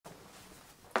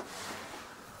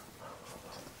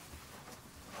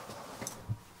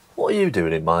What are you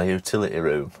doing in my utility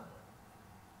room?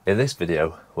 In this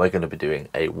video, we're going to be doing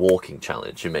a walking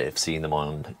challenge. You may have seen them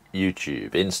on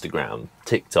YouTube, Instagram,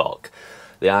 TikTok.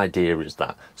 The idea is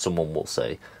that someone will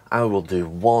say, I will do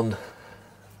 1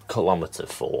 kilometre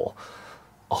for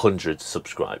 100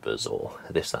 subscribers, or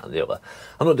this, that and the other.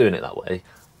 I'm not doing it that way.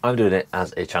 I'm doing it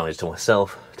as a challenge to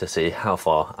myself to see how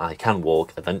far I can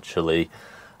walk eventually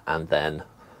and then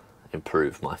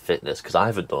improve my fitness, because I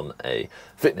haven't done a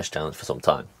fitness challenge for some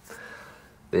time.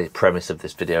 The premise of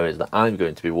this video is that I'm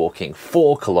going to be walking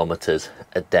 4 kilometres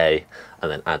a day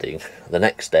and then adding the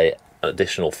next day an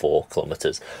additional 4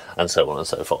 kilometres and so on and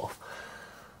so forth.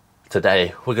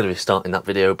 Today we're going to be starting that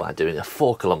video by doing a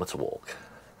 4 kilometre walk.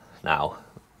 Now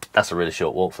that's a really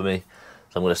short walk for me,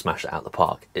 so I'm going to smash it out of the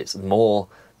park. It's more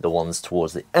the ones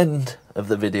towards the end of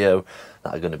the video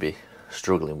that I'm going to be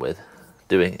struggling with.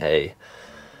 Doing a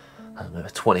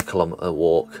 20 kilometre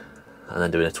walk and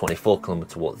then doing a 24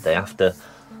 kilometre walk the day after.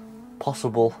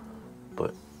 Possible,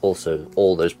 but also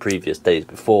all those previous days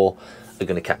before are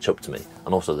going to catch up to me.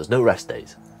 And also there's no rest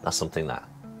days. That's something that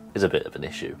is a bit of an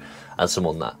issue. As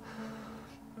someone that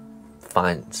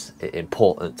finds it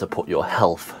important to put your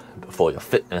health before your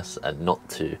fitness and not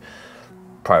to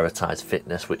prioritise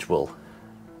fitness, which will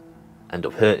end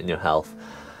up hurting your health,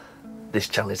 this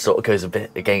challenge sort of goes a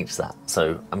bit against that.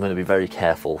 So I'm going to be very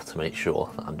careful to make sure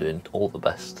that I'm doing all the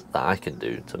best that I can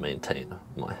do to maintain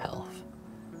my health.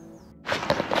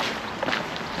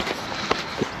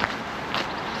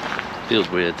 Feels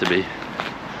weird to be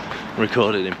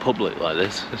recorded in public like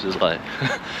this. This is like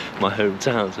my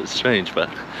hometown, so it's strange, but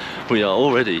we are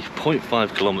already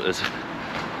 0.5 kilometres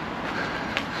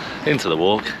into the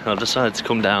walk. I've decided to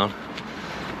come down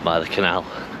by the canal.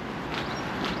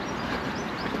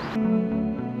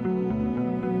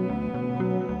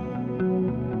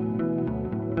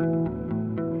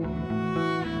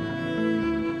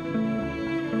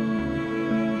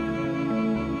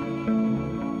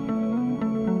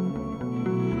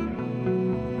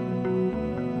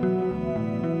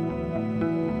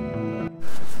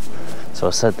 So I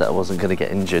said that I wasn't going to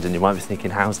get injured, and you might be thinking,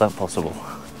 how's that possible?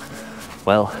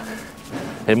 Well,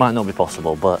 it might not be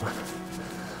possible, but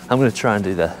I'm going to try and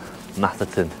do the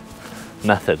Matherton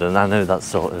method, and I know that's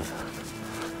sort of,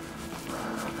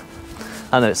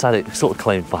 I know it's sort of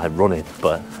claimed by running,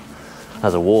 but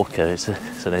as a walker it's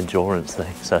an endurance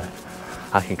thing, so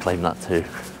I can claim that too.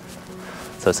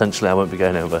 So essentially I won't be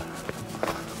going over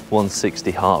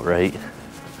 160 heart rate.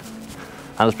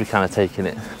 I'll just be kind of taking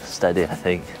it steady, I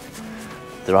think.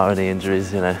 If there are any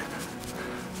injuries, you know,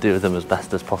 deal with them as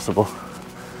best as possible.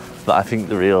 But I think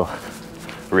the real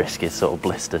risk is sort of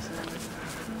blisters.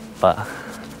 But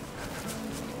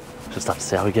just have to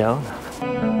see how we get on.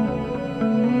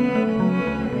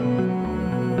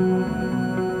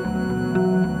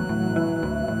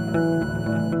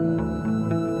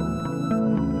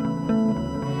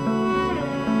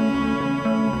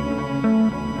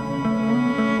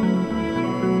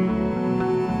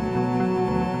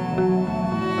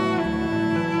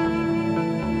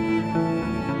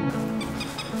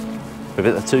 We've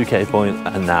hit the 2k point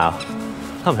and now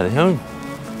I'm heading home.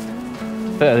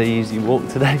 Fairly easy walk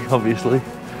today, obviously.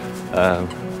 Kind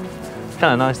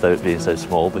of nice though it being so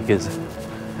small, because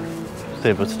I'm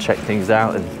able to check things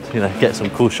out and, you know, get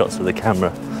some cool shots with the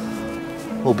camera.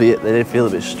 Albeit they did feel a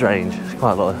bit strange. There's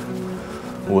quite a lot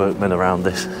of workmen around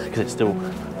this, because it's still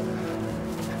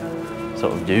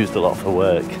sort of used a lot for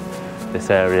work, this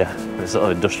area. It's sort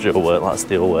of industrial work like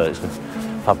steel works and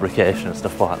fabrication and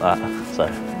stuff like that. So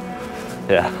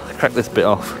yeah, I'll crack this bit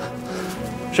off,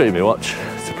 show you my watch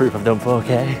to prove I've done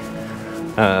 4k,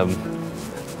 and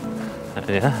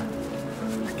yeah,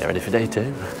 get ready for day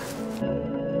 2.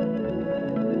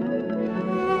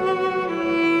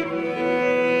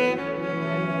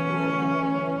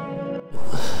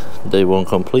 Day 1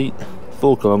 complete,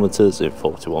 4 kilometres in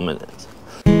 41 minutes.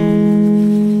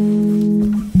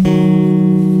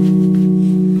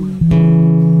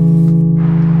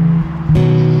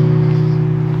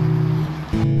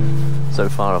 So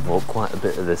far I've walked quite a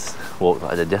bit of this walk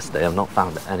that I did yesterday. I've not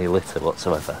found any litter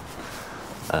whatsoever.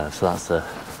 So that's I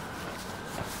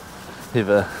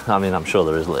mean, I'm sure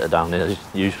there is litter down here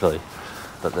usually,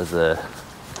 but there's a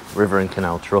River and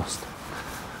Canal Trust,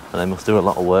 and they must do a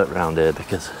lot of work around here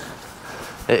because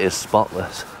it is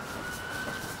spotless.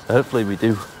 So hopefully we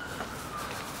do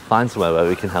find somewhere where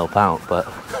we can help out, but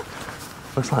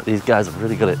looks like these guys have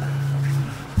really got it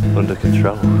under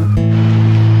control.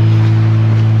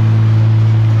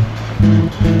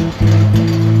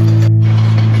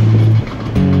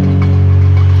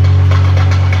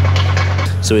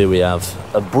 So here we have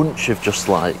a bunch of just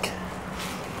like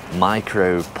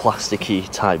micro plasticky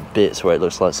type bits where it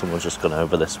looks like someone's just gone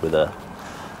over this with a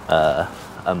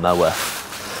mower.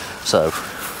 So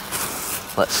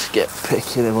let's get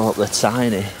picking them up. They're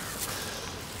tiny. You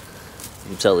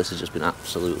can tell this has just been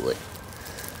absolutely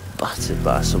battered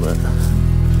by something.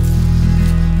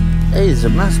 Hey, it's a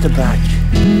master badge.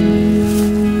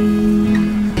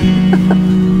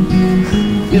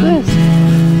 Look at this.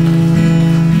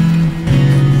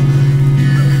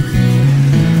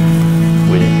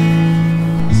 With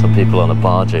some people on a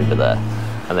barge over there,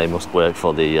 and they must work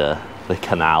for the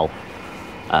canal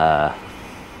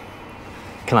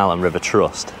and River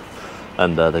Trust,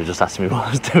 and they just asked me what I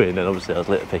was doing, and obviously I was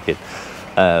litter picking,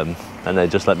 and they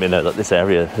just let me know that this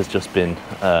area has just been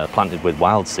planted with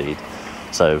wild seed.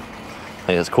 So I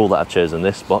think it's cool that I've chosen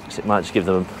this box. It might just give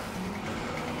them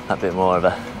a bit more of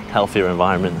a healthier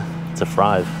environment to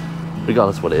thrive.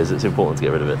 Regardless of what it is, it's important to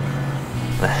get rid of it.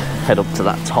 Head up to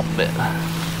that top bit.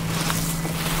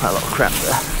 That little crap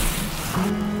there.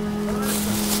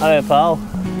 Hiya, pal.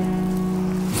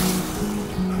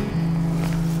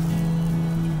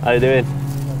 How you doing?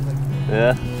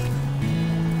 Yeah.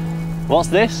 What's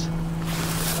this?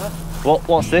 Huh?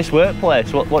 What's this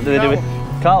workplace? What do they do with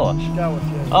car wash? Car wash,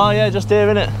 yeah. Oh yeah, just here,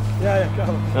 innit? Yeah,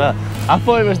 car wash. Yeah. I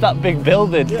thought it was that big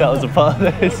building that was a part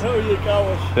of this. No, yeah, car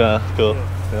wash. Yeah, cool.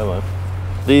 Yeah,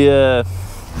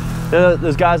 man.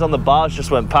 Those guys on the barge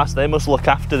just went past. They must look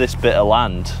after this bit of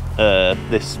land,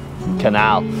 this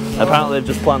canal. Apparently they've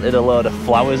just planted a load of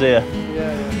flowers here.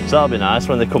 Yeah. So that'll be nice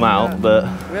when they come out, but...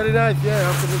 Very nice, yeah,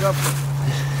 have to look up.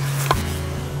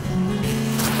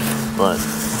 Right,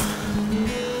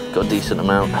 got a decent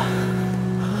amount.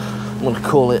 I'm going to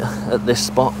call it at this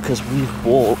spot because we've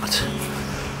walked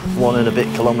 1 and a bit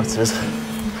kilometres.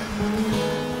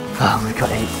 Oh, we've got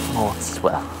 8 more,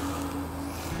 well,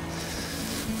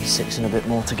 6 and a bit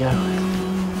more to go.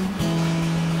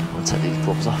 I'll take these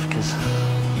gloves off because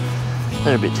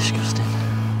they're a bit disgusting.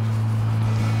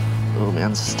 Oh, my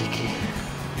hands are sticky.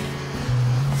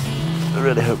 I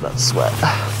really hope that's sweat.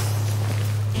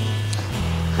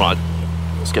 Right,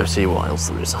 let's go see what else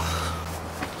there is.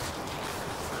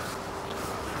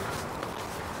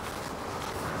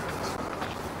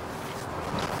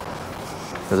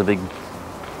 There's a big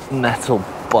metal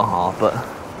bar, but I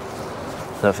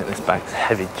don't think this bag's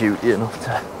heavy duty enough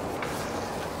to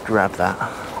grab that.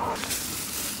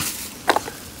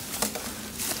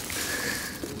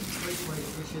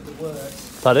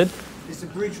 Pardon? It's the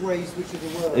bridgeways which are the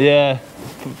worst. Yeah,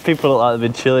 people look like they've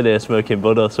been chilling here smoking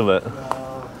bud or something.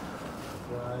 Right.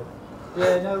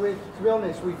 Yeah, no, to be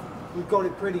honest, we've got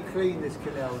it pretty clean, this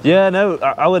canal. Yeah, no,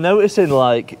 I was noticing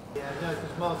like... Yeah, no,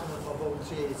 because Martin, one of my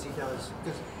volunteers, he does,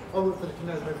 because I work for the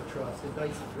Canal River Trust, and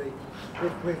basically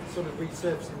we're sort of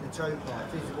resurfacing the tow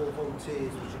pipe. These are all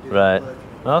volunteers which are doing Right. work.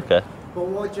 Okay. But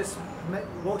why just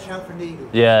watch out for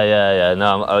needles? Yeah.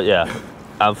 No,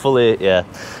 I'm fully, yeah.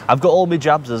 I've got all my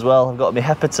jabs as well. I've got my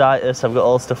hepatitis. I've got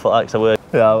all stuff like that. 'Cause I work.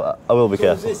 Yeah, I will be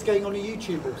careful. Is this going on a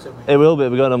YouTube or something? It will be.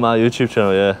 We're going on my YouTube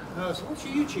channel, yeah. Oh, so what's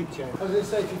your YouTube channel? I was going to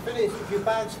say, if your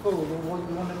bag's full or you want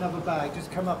another bag,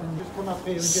 just come up here and just put it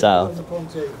on the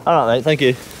pontoon. All right, mate. Thank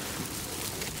you.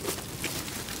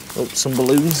 Oh, some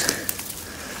balloons.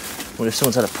 Wonder if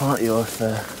someone's had a party or if...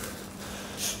 You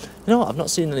know what? I've not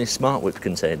seen any Smart Whip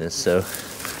containers, so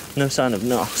no sign of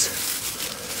NOS.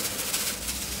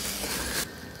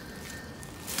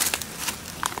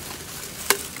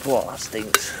 Whoa, that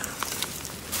stinks.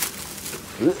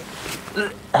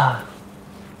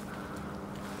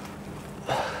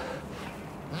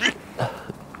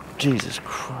 Jesus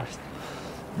Christ.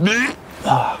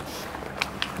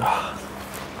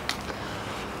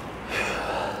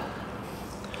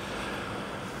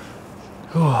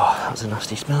 Oh, that was a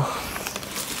nasty smell.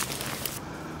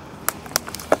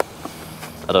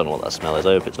 I don't know what that smell is.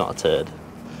 I hope it's not a turd.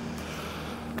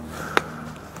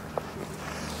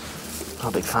 Not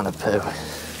a big fan of poo.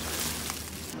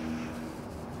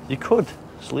 You could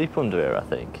sleep under here, I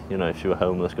think. You know, if you were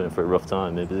homeless going through a rough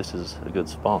time, maybe this is a good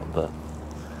spot, but...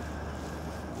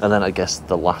 And then I guess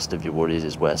the last of your worries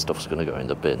is where stuff's going to go in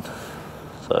the bin.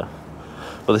 So...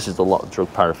 But this is a lot of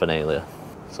drug paraphernalia,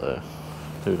 so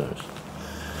who knows.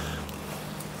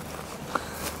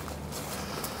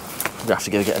 I'm gonna have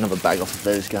to go get another bag off of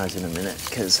those guys in a minute,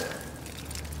 because I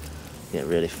get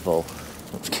really full.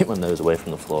 I have to keep my nose away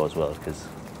from the floor as well, because,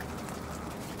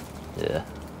 yeah,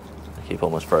 I keep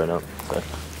almost throwing up, so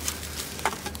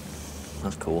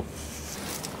that's cool.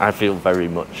 I feel very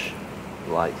much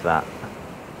like that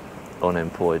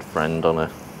unemployed friend on a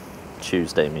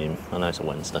Tuesday meme. I know it's a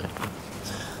Wednesday.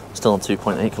 Still on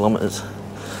 2.8 kilometres.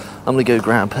 I'm gonna go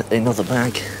grab another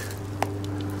bag.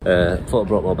 Thought I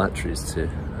brought more batteries too.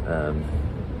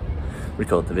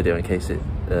 record the video in case it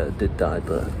did die,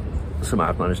 but somehow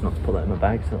I've managed not to put that in my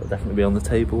bag, so it'll definitely be on the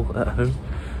table at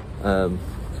home.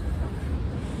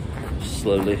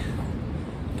 Slowly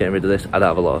getting rid of this. I don't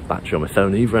have a lot of battery on my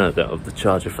phone either, and I don't have the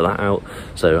charger for that out,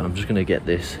 so I'm just going to get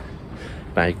this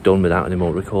bag done without any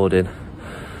more recording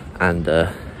and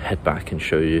head back and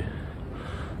show you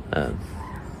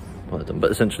what I've done.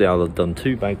 But essentially I'll have done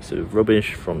 2 bags of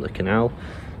rubbish from the canal.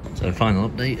 So final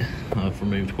update, I've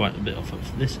removed quite a bit off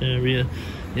of this area.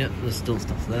 Yep, there's still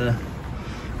stuff there,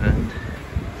 and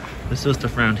there's still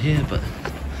stuff around here, but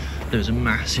there's a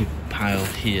massive pile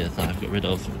here that I've got rid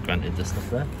of. Granted, there's stuff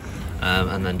there.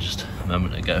 And then just a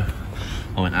moment ago,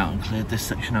 I went out and cleared this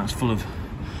section out. It's full of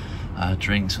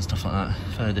drinks and stuff like that.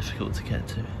 Very difficult to get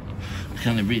to. I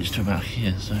can only reach to about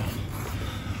here, so.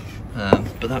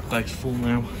 But that bag's full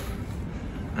now.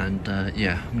 And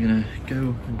yeah, I'm gonna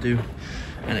go and do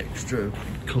an extra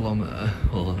kilometre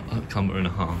or a kilometre and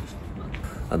a half.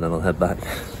 And then I'll head back.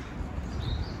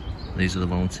 These are the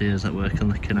volunteers that work on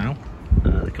the canal.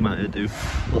 They come out here to do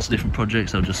lots of different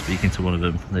projects. I was just speaking to one of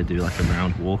them. They do like a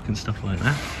round walk and stuff like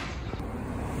that.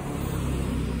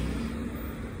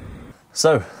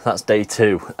 So that's day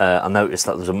 2. I noticed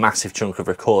that there was a massive chunk of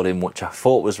recording which I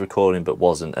thought was recording but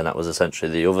wasn't, and that was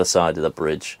essentially the other side of the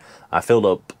bridge. I filled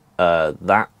up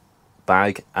that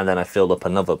bag, and then I filled up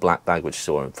another black bag which I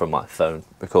saw from my phone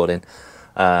recording.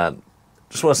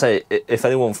 Just want to say, if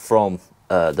anyone from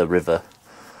the river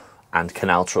and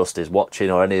Canal Trust is watching,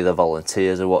 or any of the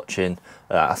volunteers are watching,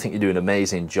 I think you're doing an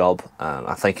amazing job.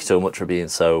 I thank you so much for being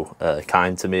so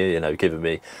kind to me, you know, giving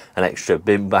me an extra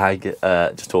bin bag,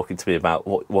 just talking to me about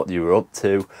what you were up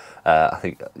to. I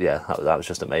think, yeah, that was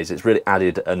just amazing. It's really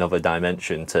added another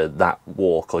dimension to that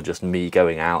walk, or just me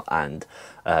going out and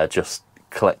just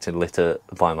collecting litter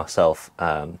by myself.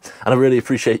 And I really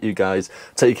appreciate you guys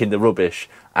taking the rubbish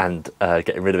and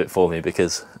getting rid of it for me,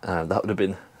 because that would have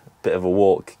been bit of a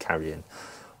walk carrying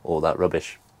all that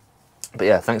rubbish. But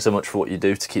yeah, thanks so much for what you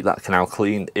do to keep that canal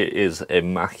clean. It is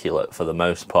immaculate for the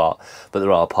most part, but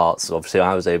there are parts, obviously,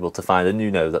 I was able to find, and you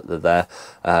know that they're there,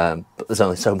 but there's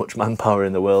only so much manpower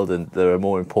in the world, and there are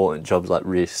more important jobs like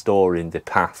restoring the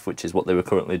path, which is what they were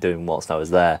currently doing whilst I was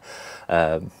there.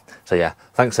 So yeah,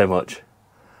 thanks so much.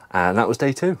 And that was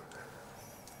day 2.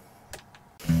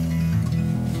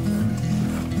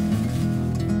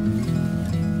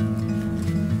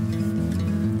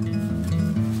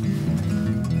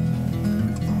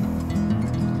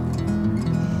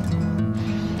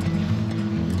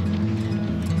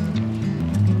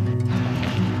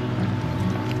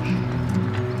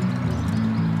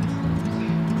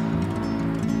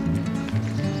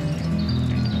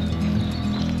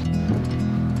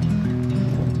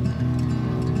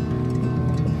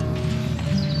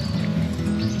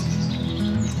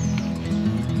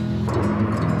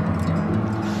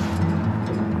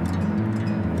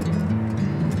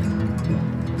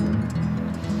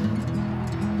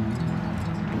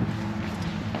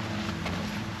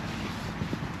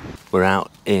 We're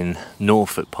out in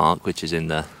Norfolk Park, which is in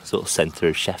the sort of centre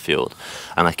of Sheffield,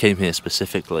 and I came here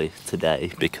specifically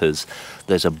today because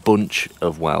there's a bunch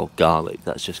of wild garlic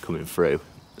that's just coming through.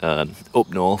 Up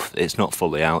north, it's not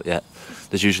fully out yet.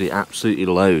 There's usually absolutely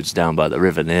loads down by the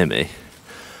river near me,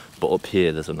 but up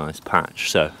here there's a nice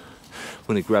patch. So I'm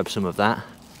going to grab some of that,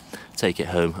 take it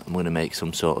home, I'm going to make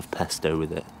some sort of pesto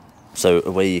with it. So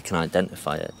a way you can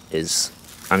identify it is,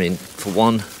 I mean, for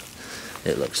one,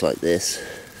 it looks like this.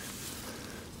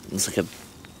 It's like a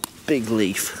big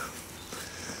leaf,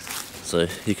 so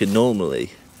you can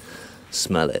normally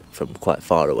smell it from quite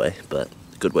far away, but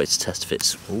a good way to test if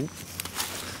it's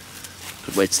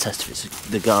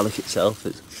the garlic itself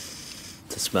is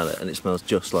to smell it, and it smells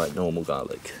just like normal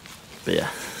garlic. But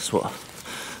yeah, that's what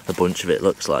a bunch of it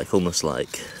looks like, almost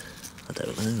like, I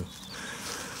don't know,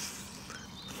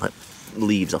 like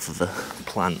leaves off of a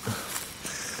plant.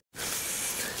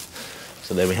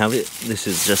 So there we have it. This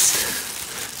is just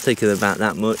taking about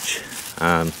that much.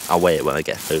 I'll weigh it when I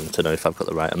get home to know if I've got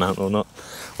the right amount or not.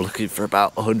 We're looking for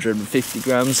about 150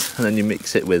 grams, and then you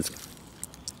mix it with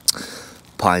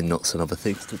pine nuts and other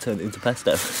things to turn it into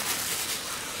pesto.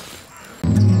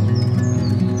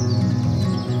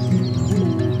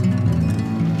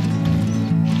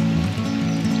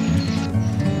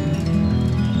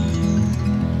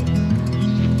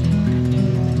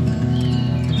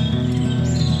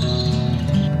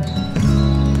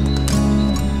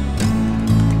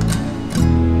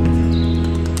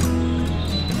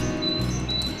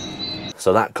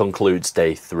 So that concludes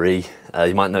day 3.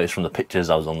 You might notice from the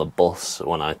pictures I was on the bus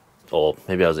when or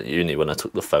maybe I was at uni when I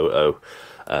took the photo.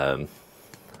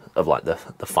 of like the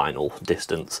final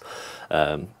distance.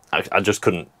 I just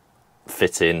couldn't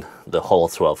fit in the whole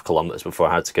 12 kilometers before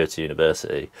I had to go to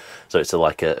university. So it's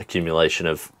like a accumulation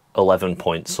of 11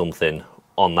 point something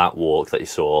on that walk that you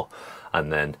saw,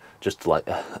 and then just like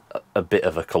a bit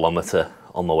of a kilometer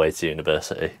on my way to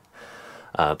university.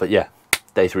 But yeah,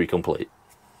 day 3 complete.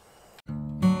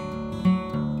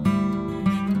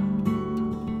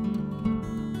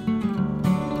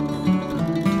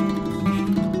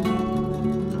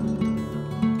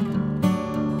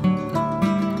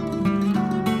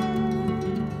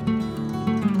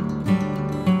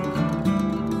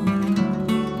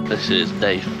 This is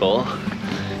day 4.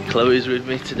 Chloe's with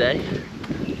me today.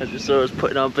 I just saw us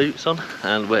putting our boots on,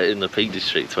 and we're in the Peak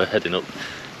District. We're heading up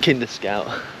Kinder Scout.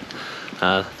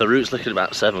 The route's looking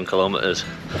about 7 kilometers,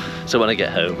 so when I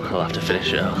get home I'll have to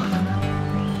finish it off.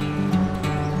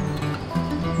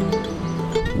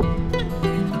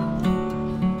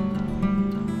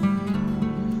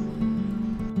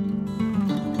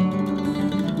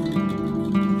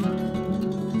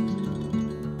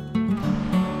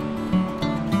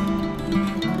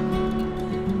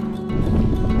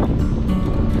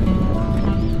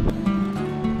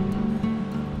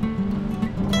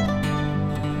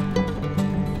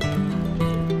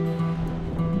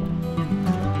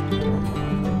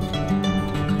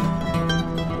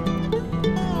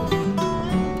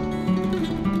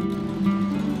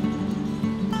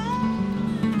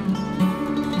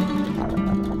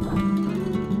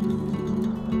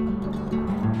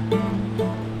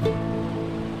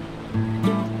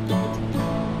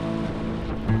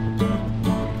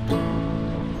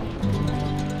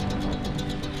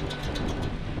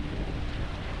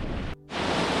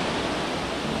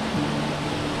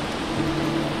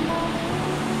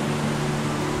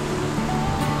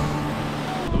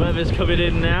 The weather's coming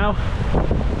in now.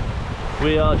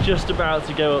 We are just about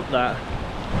to go up that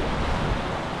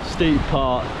steep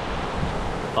part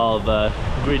of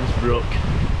Grinsbrook.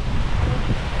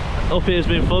 Up here's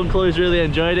been fun. Chloe's really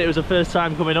enjoyed it. It was her first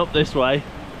time coming up this way,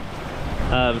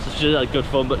 so she had good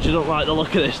fun, but she don't like the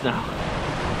look of this now.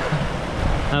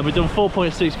 And we've done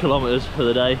 4.6 kilometers for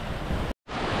the day.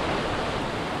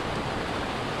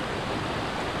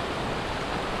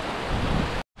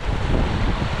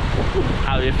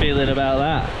 How are you feeling about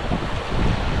that?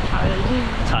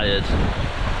 Tired.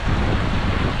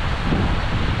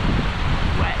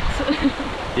 Wet.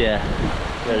 Yeah,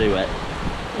 very wet.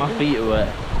 My feet are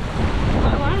wet.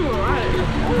 Oh, I'm alright.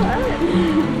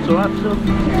 It's alright,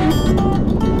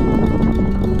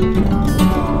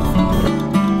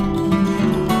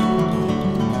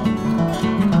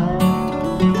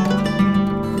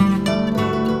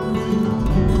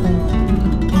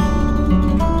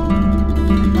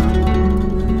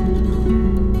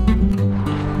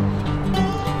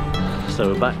 So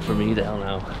we're back from Edale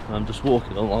now. I'm just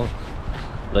walking along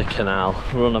the canal.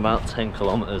 We're on about 10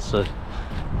 kilometers, so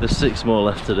there's 6 more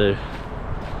left to do.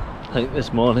 I think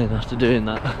this morning after doing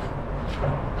that,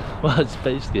 well, it's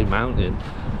basically a mountain.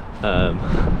 I'm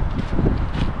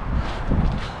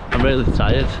really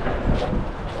tired.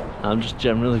 I'm just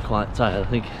generally quite tired. I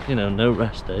think, you know, no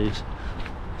rest days.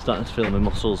 Starting to feel my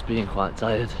muscles being quite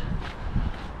tired.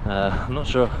 I'm not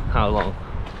sure how long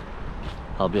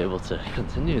I'll be able to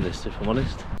continue this, if I'm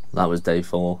honest. That was day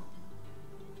 4.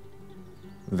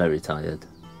 Very tired.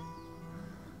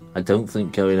 I don't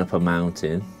think going up a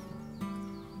mountain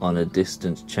on a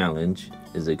distance challenge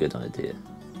is a good idea.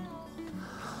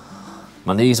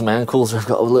 My knees and my ankles have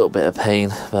got a little bit of pain,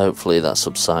 but hopefully that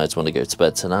subsides when I go to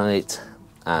bed tonight.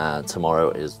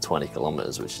 Tomorrow is 20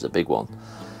 kilometers, which is a big one.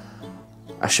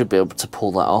 I should be able to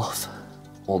pull that off,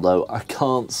 although I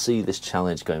can't see this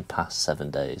challenge going past 7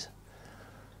 days.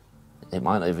 It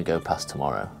might not even go past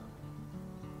tomorrow.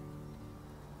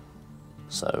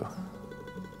 So,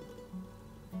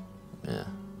 yeah.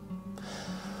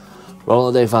 Roll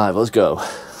on day 5, let's go.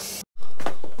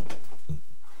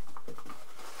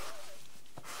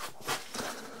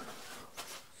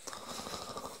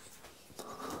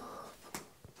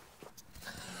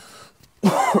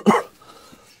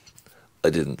 I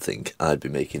didn't think I'd be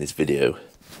making this video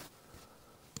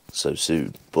so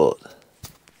soon, but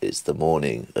it's the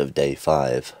morning of day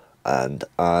 5 and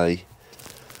I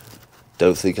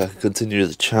don't think I can continue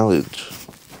the challenge,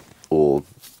 or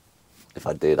if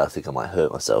I did I think I might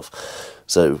hurt myself.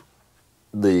 So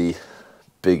the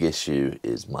big issue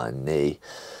is my knee.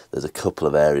 There's a couple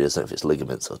of areas, I don't know if it's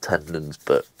ligaments or tendons,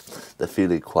 but they're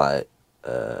feeling quite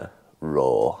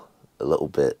raw, a little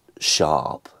bit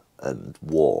sharp and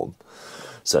warm,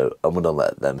 so I'm going to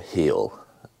let them heal.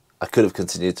 I could have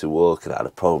continued to walk and I'd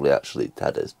have probably actually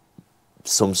had a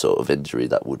some sort of injury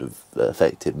that would have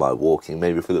affected my walking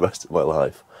maybe for the rest of my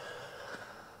life.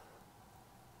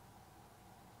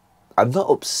 I'm not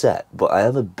upset, but I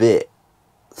am a bit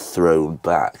thrown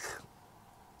back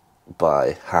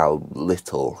by how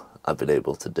little I've been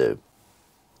able to do.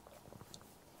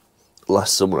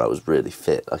 Last summer I was really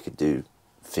fit. I could do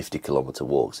 50-kilometre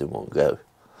walks in one go.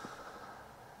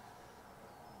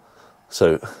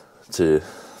 So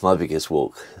my biggest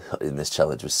walk in this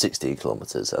challenge was 16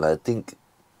 kilometres, and I think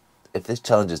if this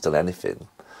challenge has done anything,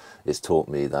 it's taught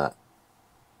me that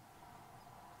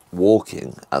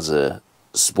walking as a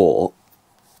sport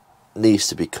needs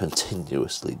to be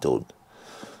continuously done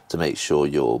to make sure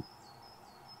your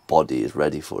body is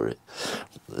ready for it.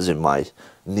 As in, my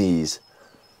knees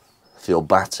feel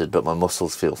battered but my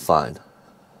muscles feel fine.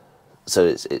 So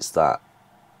it's that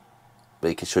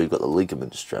making sure you've got the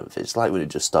ligament strength. It's like when you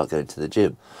just start going to the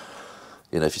gym.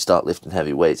 You know, if you start lifting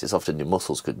heavy weights, it's often your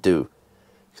muscles could do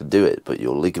it, but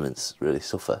your ligaments really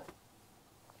suffer.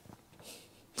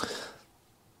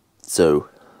 So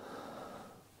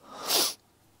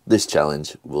this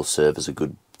challenge will serve as a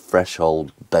good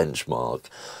threshold benchmark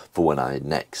for when I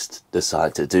next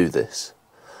decide to do this.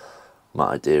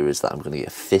 My idea is that I'm going to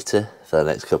get fitter for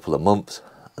the next couple of months,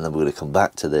 and then we're going to come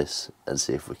back to this and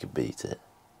see if we can beat it.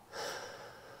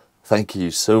 Thank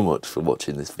you so much for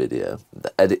watching this video.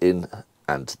 The editing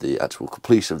and the actual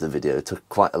completion of the video took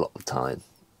quite a lot of time.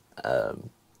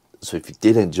 So if you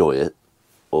did enjoy it,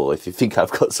 or if you think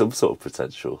I've got some sort of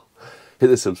potential, hit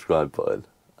the subscribe button,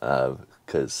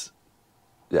 because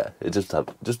yeah, it'd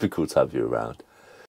just be cool to have you around.